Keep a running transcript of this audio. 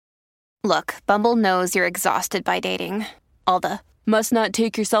Look, Bumble knows you're exhausted by dating. All the must not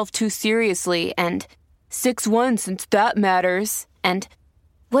take yourself too seriously and 6'1" since that matters. And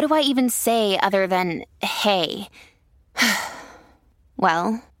what do I even say other than hey?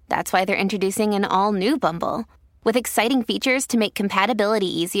 Well, that's why they're introducing an all-new Bumble with exciting features to make compatibility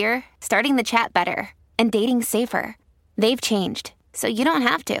easier, starting the chat better, and dating safer. They've changed, so you don't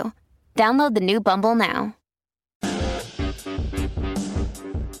have to. Download the new Bumble now.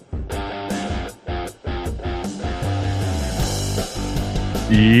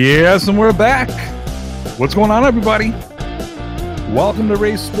 Yes, and we're back. What's going on, everybody? Welcome to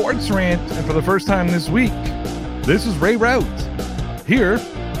Ray's Sports Rant, and for the first time this week, this is Ray Rout here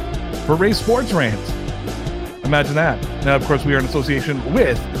for Ray's Sports Rant. Imagine that. Now, of course, we are in association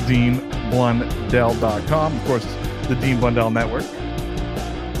with DeanBlundell.com, of course, the Dean Blundell Network.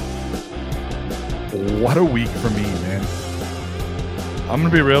 What a week for me, man. I'm going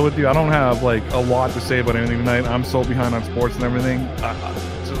to be real with you. I don't have like a lot to say about anything tonight. I'm so behind on sports and everything.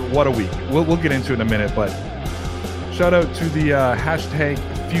 What a week. We'll get into it in a minute, but shout out to the hashtag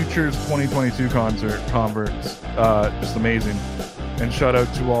Futures 2022 converts. Just amazing. And shout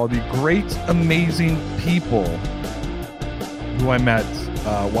out to all the great, amazing people who I met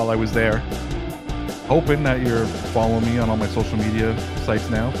while I was there. Hoping that you're following me on all my social media sites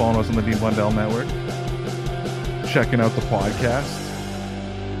now. Following us on the Dean Blundell Network. Checking out the podcast.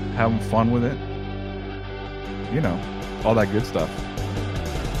 Having fun with it. You know, all that good stuff.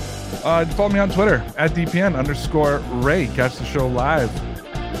 Follow me on Twitter at DPN_Ray. Catch the show live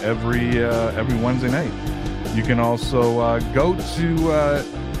every Wednesday night. You can also go to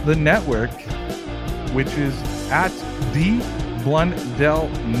the network, which is at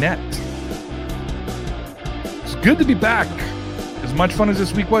DBlundellNet. It's good to be back. As much fun as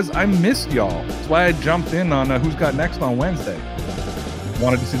this week was, I missed y'all. That's why I jumped in on Who's Got Next on Wednesday.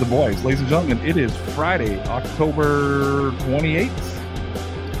 Wanted to see the boys. Ladies and gentlemen, it is Friday, October 28th.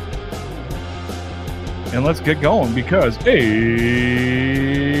 And let's get going because it's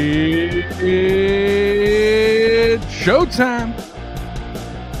showtime.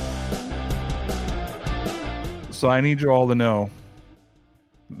 So I need you all to know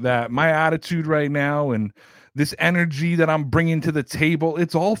that my attitude right now and this energy that I'm bringing to the table,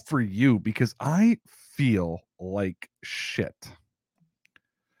 it's all for you because I feel like shit.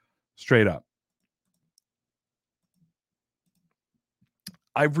 Straight up.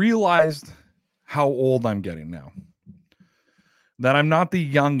 I've realized how old I'm getting now. That I'm not the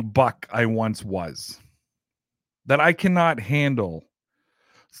young buck I once was. That I cannot handle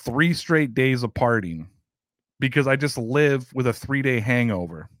 3 straight days of partying because I just live with a 3-day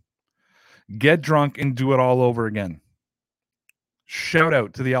hangover. Get drunk and do it all over again. Shout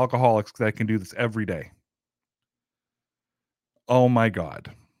out to the alcoholics that can do this every day. Oh my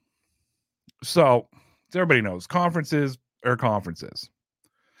God. So, as everybody knows, conferences are conferences.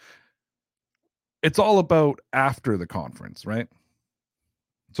 It's all about after the conference, right?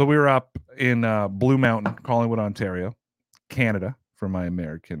 So we were up in Blue Mountain, Collingwood, Ontario, Canada, for my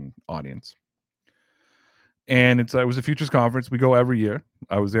American audience. And it was a Futures conference. We go every year.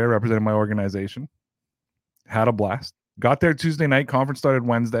 I was there representing my organization. Had a blast. Got there Tuesday night. Conference started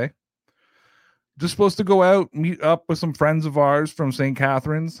Wednesday. Just supposed to go out, meet up with some friends of ours from St.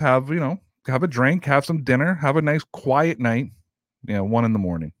 Catharines, have a drink, have some dinner, have a nice quiet night, 1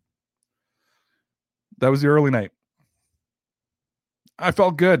 a.m. That was the early night. I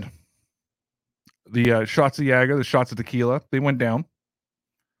felt good. The shots of Jager, the shots of tequila, they went down.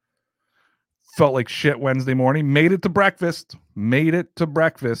 Felt like shit Wednesday morning. Made it to breakfast.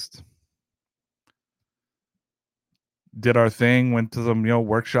 Did our thing, went to some,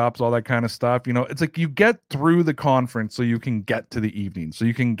 workshops, all that kind of stuff. It's like you get through the conference so you can get to the evening, so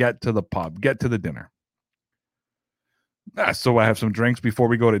you can get to the pub, get to the dinner. So I have some drinks before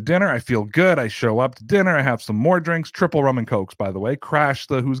we go to dinner. I feel good. I show up to dinner. I have some more drinks, triple rum and cokes, by the way. Crashed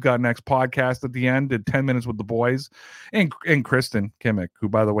the Who's Got Next podcast at the end, did 10 minutes with the boys. And Kristen Kimmick, who,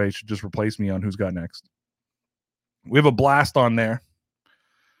 by the way, should just replace me on Who's Got Next. We have a blast on there.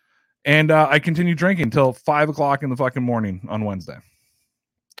 And I continued drinking until 5 o'clock in the fucking morning on Wednesday.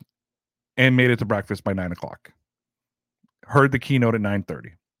 And made it to breakfast by 9 o'clock. Heard the keynote at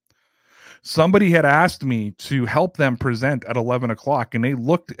 9:30. Somebody had asked me to help them present at 11 o'clock, and they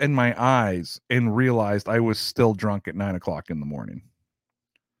looked in my eyes and realized I was still drunk at 9 o'clock in the morning.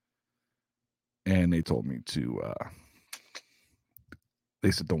 And they told me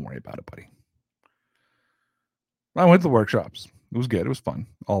they said, don't worry about it, buddy. I went to the workshops. It was good. It was fun.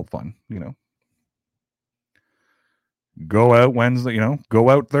 All fun, Go out Wednesday, go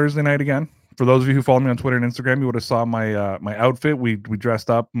out Thursday night again. For those of you who follow me on Twitter and Instagram, you would have saw my my outfit. We dressed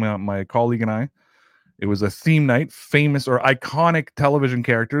up, my colleague and I. It was a theme night, famous or iconic television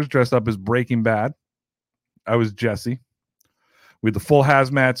characters dressed up as Breaking Bad. I was Jesse. We had the full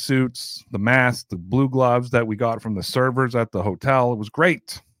hazmat suits, the mask, the blue gloves that we got from the servers at the hotel. It was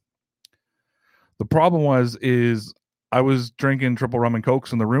great. The problem is I was drinking triple rum and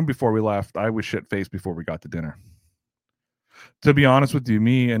cokes in the room before we left. I was shit-faced before we got to dinner. To be honest with you,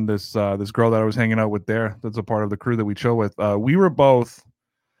 me and this girl that I was hanging out with there, that's a part of the crew that we chill with, we were both,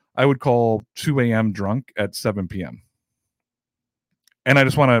 I would call 2 a.m. drunk at 7 p.m. And I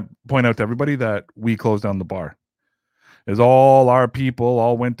just want to point out to everybody that we closed down the bar. As all our people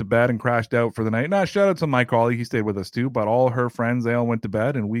all went to bed and crashed out for the night. Now, shout out to my colleague. He stayed with us too, but all her friends, they all went to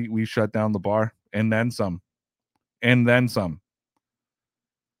bed and we shut down the bar and then some. And then some.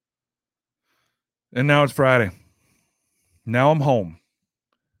 And now it's Friday. Now I'm home.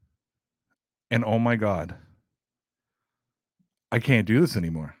 And oh my God. I can't do this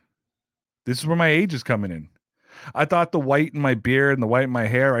anymore. This is where my age is coming in. I thought the white in my beard and the white in my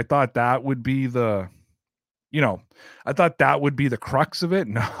hair, I thought that would be the, I thought that would be the crux of it.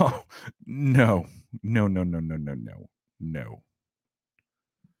 No.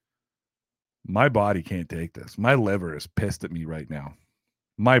 My body can't take this. My liver is pissed at me right now.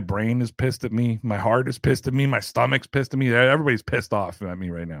 My brain is pissed at me. My heart is pissed at me. My stomach's pissed at me. Everybody's pissed off at me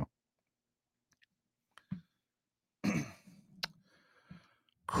right now.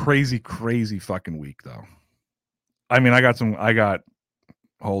 Crazy fucking week, though. I mean,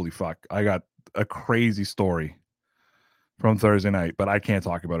 holy fuck. I got a crazy story from Thursday night, but I can't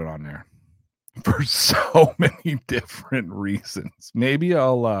talk about it on there for so many different reasons. Maybe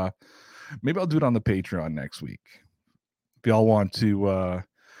I'll do it on the Patreon next week. If y'all want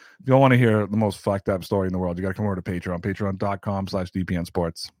to hear the most fucked up story in the world, you got to come over to Patreon, patreon.com/DPN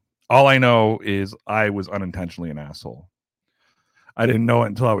Sports. All I know is I was unintentionally an asshole. I didn't know it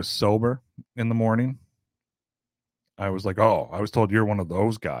until I was sober in the morning. I was like, oh, I was told you're one of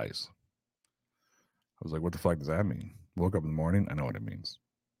those guys. I was like, what the fuck does that mean? Woke up in the morning. I know what it means.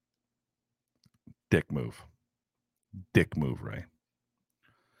 Dick move. Dick move, Ray.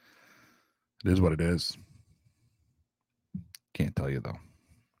 It is what it is. Can't tell you, though.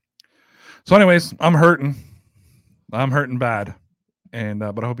 So anyways, I'm hurting. I'm hurting bad. And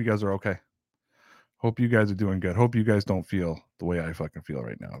but I hope you guys are okay. Hope you guys are doing good. Hope you guys don't feel the way I fucking feel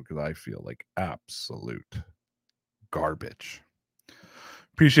right now, because I feel like absolute garbage.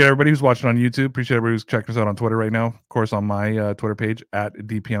 Appreciate everybody who's watching on YouTube. Appreciate everybody who's checking us out on Twitter right now. Of course, on my Twitter page at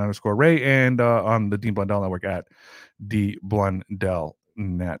DPN_Ray and on the Dean Blundell Network at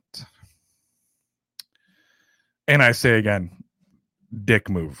DBlundellNet. And I say again, dick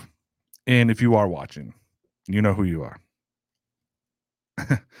move. And if you are watching, you know who you are.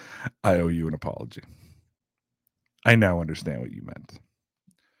 I owe you an apology. I now understand what you meant.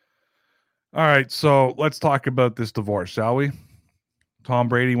 All right, so let's talk about this divorce, shall we? Tom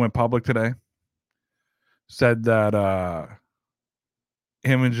Brady went public today. Said that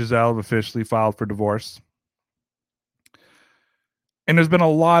him and Giselle have officially filed for divorce. And there's been a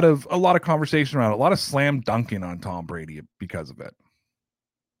lot of conversation around it, a lot of slam dunking on Tom Brady because of it.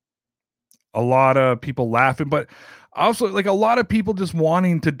 A lot of people laughing, but also like a lot of people just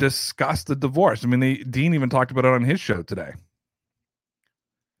wanting to discuss the divorce. I mean, Dean even talked about it on his show today.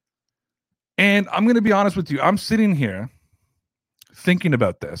 And I'm going to be honest with you. I'm sitting here thinking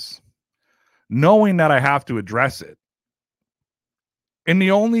about this, knowing that I have to address it. And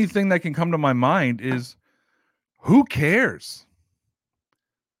the only thing that can come to my mind is, who cares?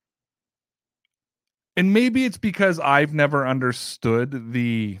 And maybe it's because I've never understood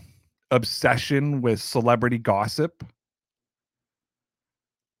the obsession with celebrity gossip.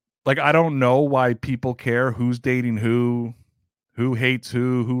 Like, I don't know why people care who's dating who hates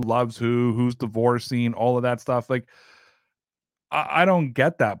who loves who's divorcing, all of that stuff. Like, I don't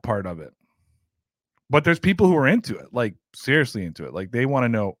get that part of it. But there's people who are into it, like seriously into it. Like, they want to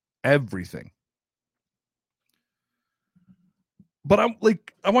know everything. But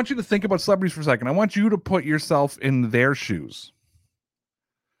I want you to think about celebrities for a second. I want you to put yourself in their shoes.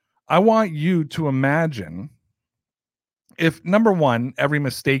 I want you to imagine if, number one, every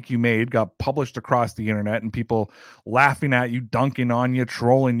mistake you made got published across the internet and people laughing at you, dunking on you,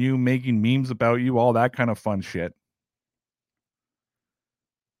 trolling you, making memes about you, all that kind of fun shit.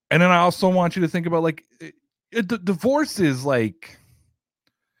 And then I also want you to think about, like, divorce is like,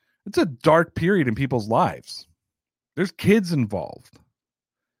 it's a dark period in people's lives. There's kids involved.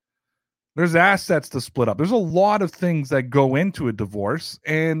 There's assets to split up. There's a lot of things that go into a divorce.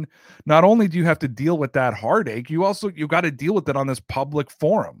 And not only do you have to deal with that heartache, you got to deal with it on this public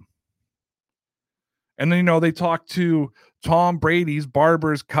forum. And then, they talk to Tom Brady's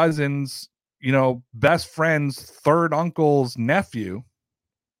barber's cousin's, best friend's third uncle's nephew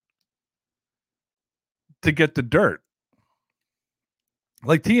to get the dirt.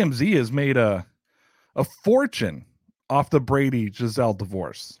 Like TMZ has made a fortune off the Brady Giselle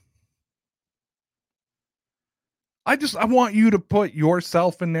divorce. I want you to put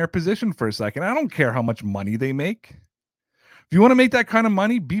yourself in their position for a second. I don't care how much money they make. If you want to make that kind of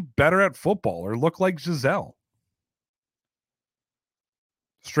money, be better at football or look like Giselle.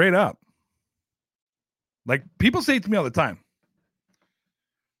 Straight up. Like, people say it to me all the time.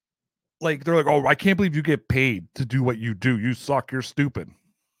 Like, they're like, oh, I can't believe you get paid to do what you do. You suck. You're stupid.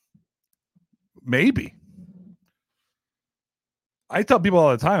 Maybe. I tell people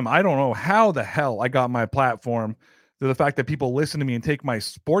all the time, I don't know how the hell I got my platform to the fact that people listen to me and take my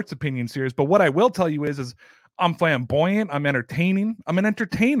sports opinion serious. But what I will tell you is I'm flamboyant. I'm entertaining. I'm an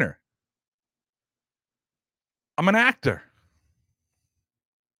entertainer. I'm an actor.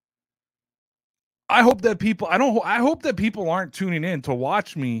 I hope that people aren't tuning in to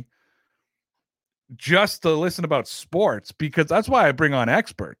watch me just to listen about sports, because that's why I bring on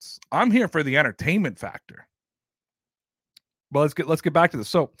experts. I'm here for the entertainment factor. Well, let's get back to this.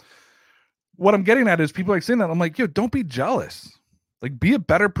 So what I'm getting at is people like saying that. I'm like, yo, don't be jealous. Like, be a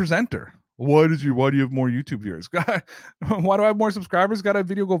better presenter. Why do you have more YouTube viewers? Why do I have more subscribers? Got a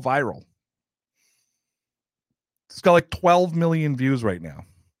video go viral. It's got like 12 million views right now.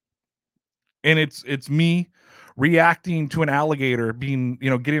 And it's me reacting to an alligator being,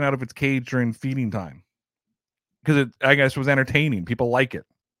 getting out of its cage during feeding time. Because I guess it was entertaining. People like it.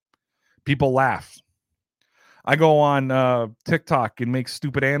 People laugh. I go on TikTok and make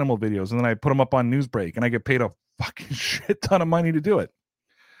stupid animal videos, and then I put them up on Newsbreak, and I get paid a fucking shit ton of money to do it.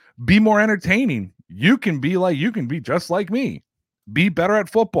 Be more entertaining. You can be just like me. Be better at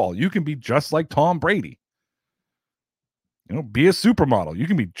football. You can be just like Tom Brady. Be a supermodel. You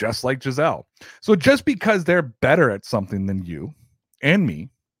can be just like Giselle. So just because they're better at something than you and me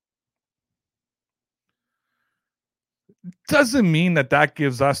doesn't mean that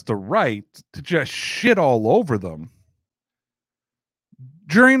gives us the right to just shit all over them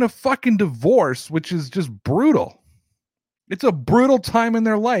during a fucking divorce, which is just brutal. It's a brutal time in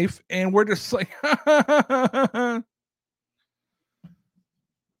their life, and we're just like,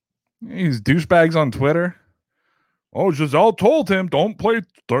 these douchebags on Twitter. Oh, Giselle told him, don't play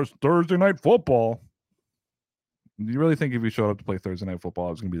Thursday night football. Do you really think if you showed up to play Thursday night football,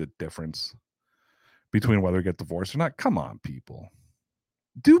 it was going to be the difference between whether you get divorced or not? Come on, people.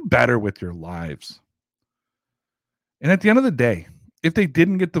 Do better with your lives. And at the end of the day, if they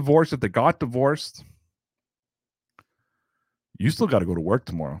didn't get divorced, if they got divorced, you still got to go to work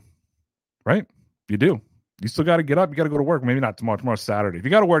tomorrow, right? You do. You still got to get up. You got to go to work. Maybe not tomorrow. Tomorrow's Saturday. If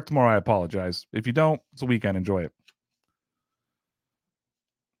you got to work tomorrow, I apologize. If you don't, it's a weekend. Enjoy it.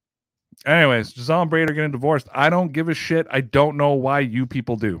 Anyways, Giselle and Brady are getting divorced. I don't give a shit. I don't know why you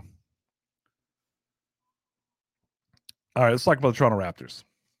people do. All right, let's talk about the Toronto Raptors.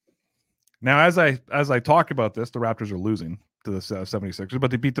 Now, as I talk about this, the Raptors are losing to the 76ers, but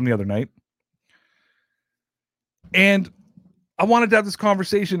they beat them the other night. And I wanted to have this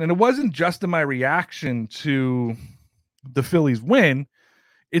conversation, and it wasn't just in my reaction to the Phillies win.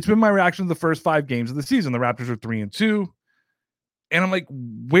 It's been my reaction to the first 5 games of the season. The Raptors are 3-2. And I'm like,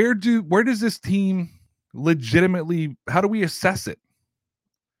 where does this team legitimately, how do we assess it?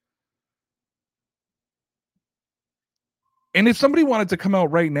 And if somebody wanted to come out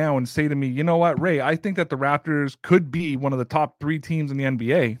right now and say to me, you know what, Ray, I think that the Raptors could be one of the top 3 teams in the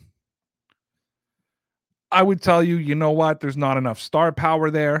NBA, I would tell you, you know what, there's not enough star power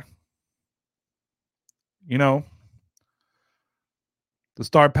there. The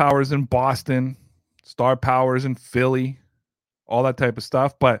star power is in Boston, star power is in Philly, all that type of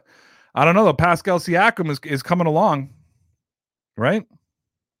stuff. But I don't know, though. Pascal Siakam is coming along, right?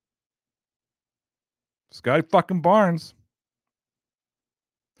 Scotty fucking Barnes,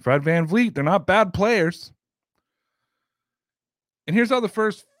 Fred VanVleet, they're not bad players. And here's how the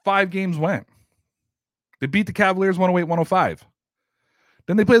first 5 games went. They beat the Cavaliers 108-105.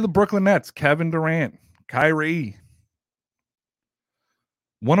 Then they played the Brooklyn Nets, Kevin Durant, Kyrie,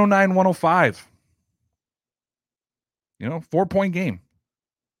 109-105. 4-point game.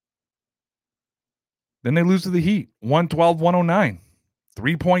 Then they lose to the Heat, 112-109.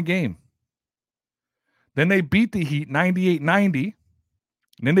 3-point game. Then they beat the Heat 98-90.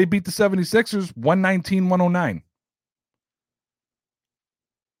 And then they beat the 76ers 119-109.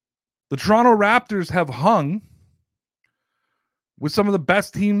 The Toronto Raptors have hung with some of the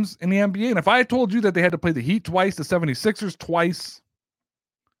best teams in the NBA. And if I had told you that they had to play the Heat twice, the 76ers twice,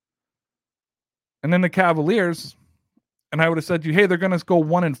 and then the Cavaliers, and I would have said to you, hey, they're going to go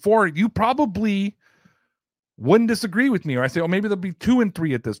 1-4, you probably wouldn't disagree with me. Or I say, oh, maybe they'll be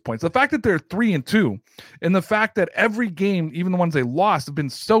 2-3 at this point. So the fact that they're 3-2, and the fact that every game, even the ones they lost, have been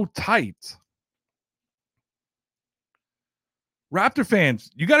so tight. Raptor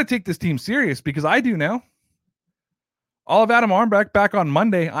fans, you got to take this team serious, because I do now. I'll have Adam Armbach back on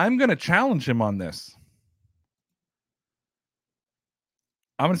Monday. I'm going to challenge him on this.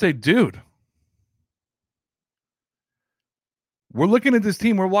 I'm going to say, dude, we're looking at this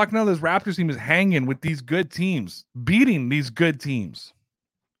team. We're walking out of this Raptors team is hanging with these good teams, beating these good teams.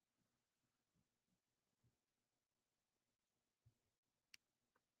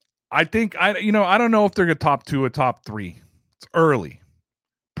 I think, I don't know if they're a top 2 or top 3. It's early.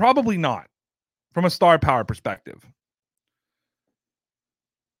 Probably not from a star power perspective.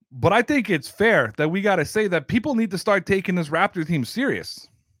 But I think it's fair that we got to say that people need to start taking this Raptor team serious.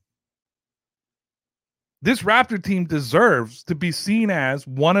 This Raptor team deserves to be seen as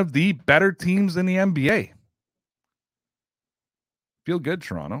one of the better teams in the NBA. Feel good,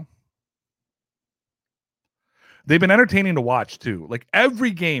 Toronto. They've been entertaining to watch, too. Like,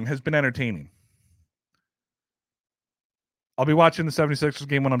 every game has been entertaining. I'll be watching the 76ers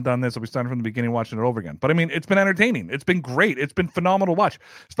game when I'm done this. I'll be starting from the beginning, watching it over again. But, I mean, it's been entertaining. It's been great. It's been phenomenal to watch.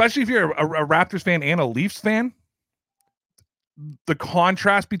 Especially if you're a Raptors fan and a Leafs fan. The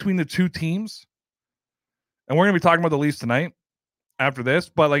contrast between the two teams. And we're going to be talking about the Leafs tonight after this.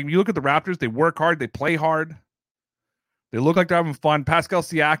 But, like, you look at the Raptors, they work hard. They play hard. They look like they're having fun. Pascal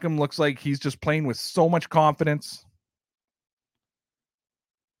Siakam looks like he's just playing with so much confidence.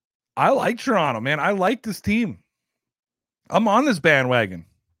 I like Toronto, man. I like this team. I'm on this bandwagon.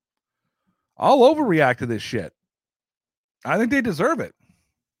 I'll overreact to this shit. I think they deserve it.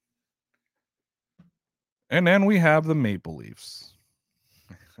 And then we have the Maple Leafs.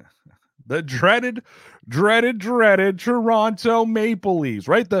 The dreaded Toronto Maple Leafs,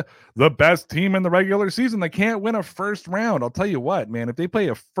 right? The best team in the regular season. They can't win a first round. I'll tell you what, man, if they play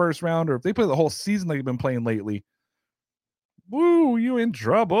a first round or if they play the whole season they've been playing lately, woo, you in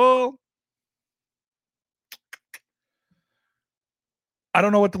trouble. I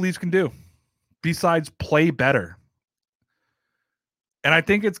don't know what the Leafs can do besides play better. And I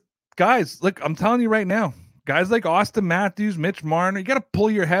think it's, guys, look, I'm telling you right now, guys like Austin Matthews, Mitch Marner, you got to pull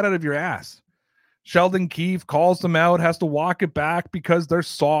your head out of your ass. Sheldon Keefe calls them out, has to walk it back because they're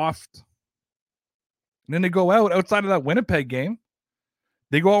soft. And then they go outside of that Winnipeg game.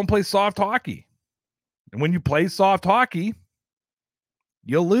 They go out and play soft hockey. And when you play soft hockey,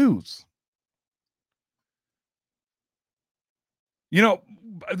 you lose. You know,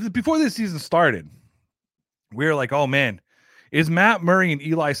 before this season started, we were like, oh, man, is Matt Murray and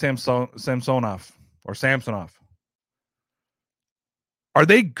Eli Samsonov, are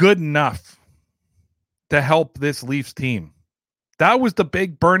they good enough to help this Leafs team? That was the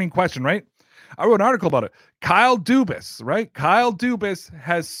big burning question, right? I wrote an article about it. Kyle Dubas, right? Kyle Dubas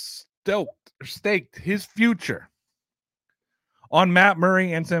has staked his future on Matt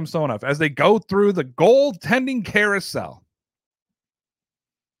Murray and Samsonov as they go through the goaltending carousel.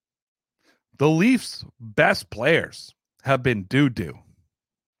 The Leafs' best players have been doo-doo.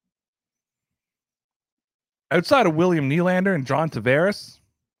 Outside of William Nylander and John Tavares,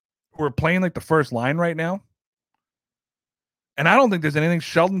 who are playing like the first line right now. And I don't think there's anything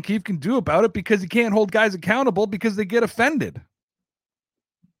Sheldon Keefe can do about it because he can't hold guys accountable because they get offended.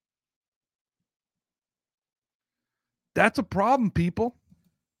 That's a problem, people.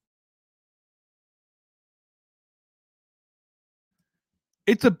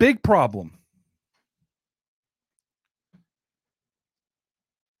 It's a big problem.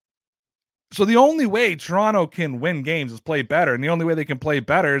 So the only way Toronto can win games is play better. And the only way they can play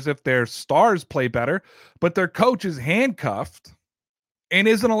better is if their stars play better, but their coach is handcuffed and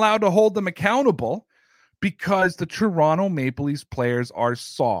isn't allowed to hold them accountable because the Toronto Maple Leafs players are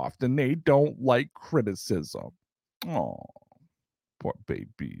soft and they don't like criticism. Oh, poor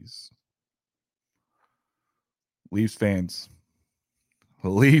babies. Leafs fans.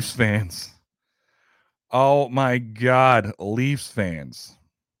 Oh my God, Leafs fans.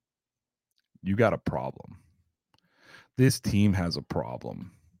 You got a problem. This team has a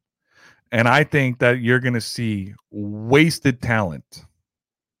problem. And I think that you're going to see wasted talent.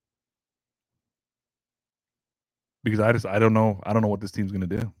 Because I don't know what this team's going to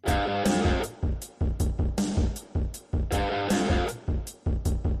do.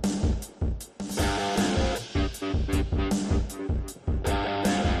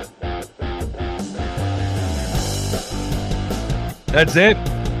 That's it.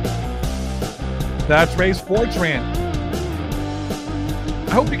 That's Ray Sports Rant.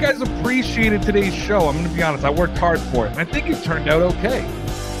 I hope you guys appreciated today's show. I'm going to be honest, I worked hard for it, and I think it turned out okay.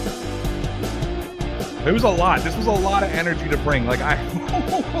 It was a lot. This was a lot of energy to bring. Like,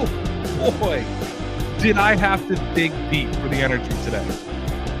 boy, did I have to dig deep for the energy today.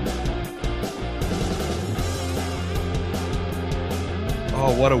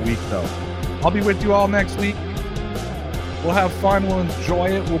 Oh, what a week, though. I'll be with you all next week. We'll have fun. We'll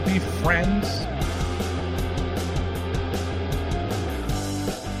enjoy it. We'll be friends.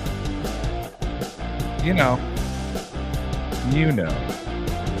 You know.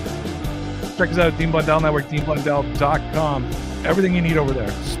 Check us out at Dean Blundell Network, DeanBlundell.com. Everything you need over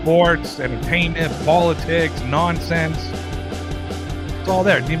there. Sports, entertainment, politics, nonsense. It's all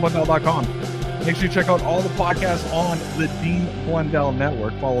there, DeanBlundell.com. Make sure you check out all the podcasts on the Dean Blundell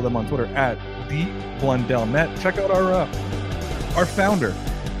Network. Follow them on Twitter at DBlundellNet. Check out our founder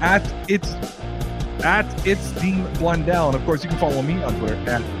at it's Dean Blundell. And of course, you can follow me on Twitter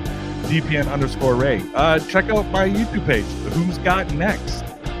at DPN_Ray. Check out my YouTube page, Who's Got Next.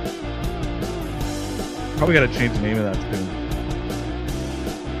 Probably got to change the name of that too.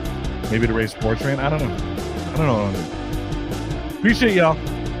 Maybe to Ray Sports Fan. I don't know. What I'm doing. Appreciate y'all.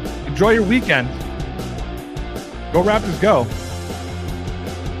 Enjoy your weekend. Go Raptors, go.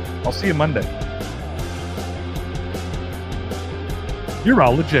 I'll see you Monday. You're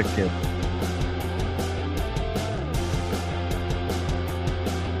all legit, kid.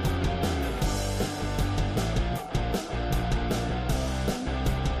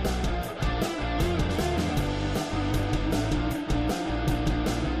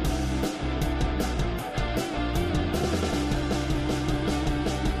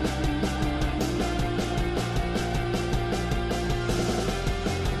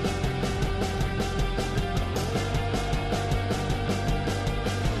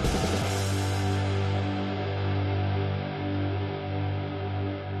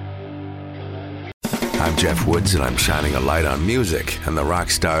 I'm Jeff Woods, and I'm shining a light on music and the rock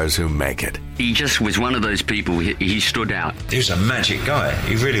stars who make it. He just was one of those people, he stood out. He was a magic guy.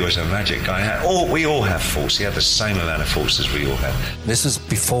 He really was a magic guy. We all have faults. He had the same amount of faults as we all had. This was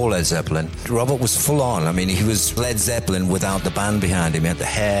before Led Zeppelin. Robert was full on. I mean, he was Led Zeppelin without the band behind him. He had the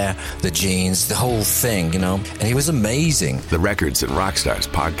hair, the jeans, the whole thing, and he was amazing. The Records and Rockstars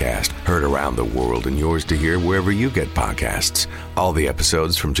podcast, heard around the world and yours to hear wherever you get podcasts. All the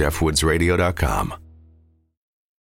episodes from JeffWoodsRadio.com.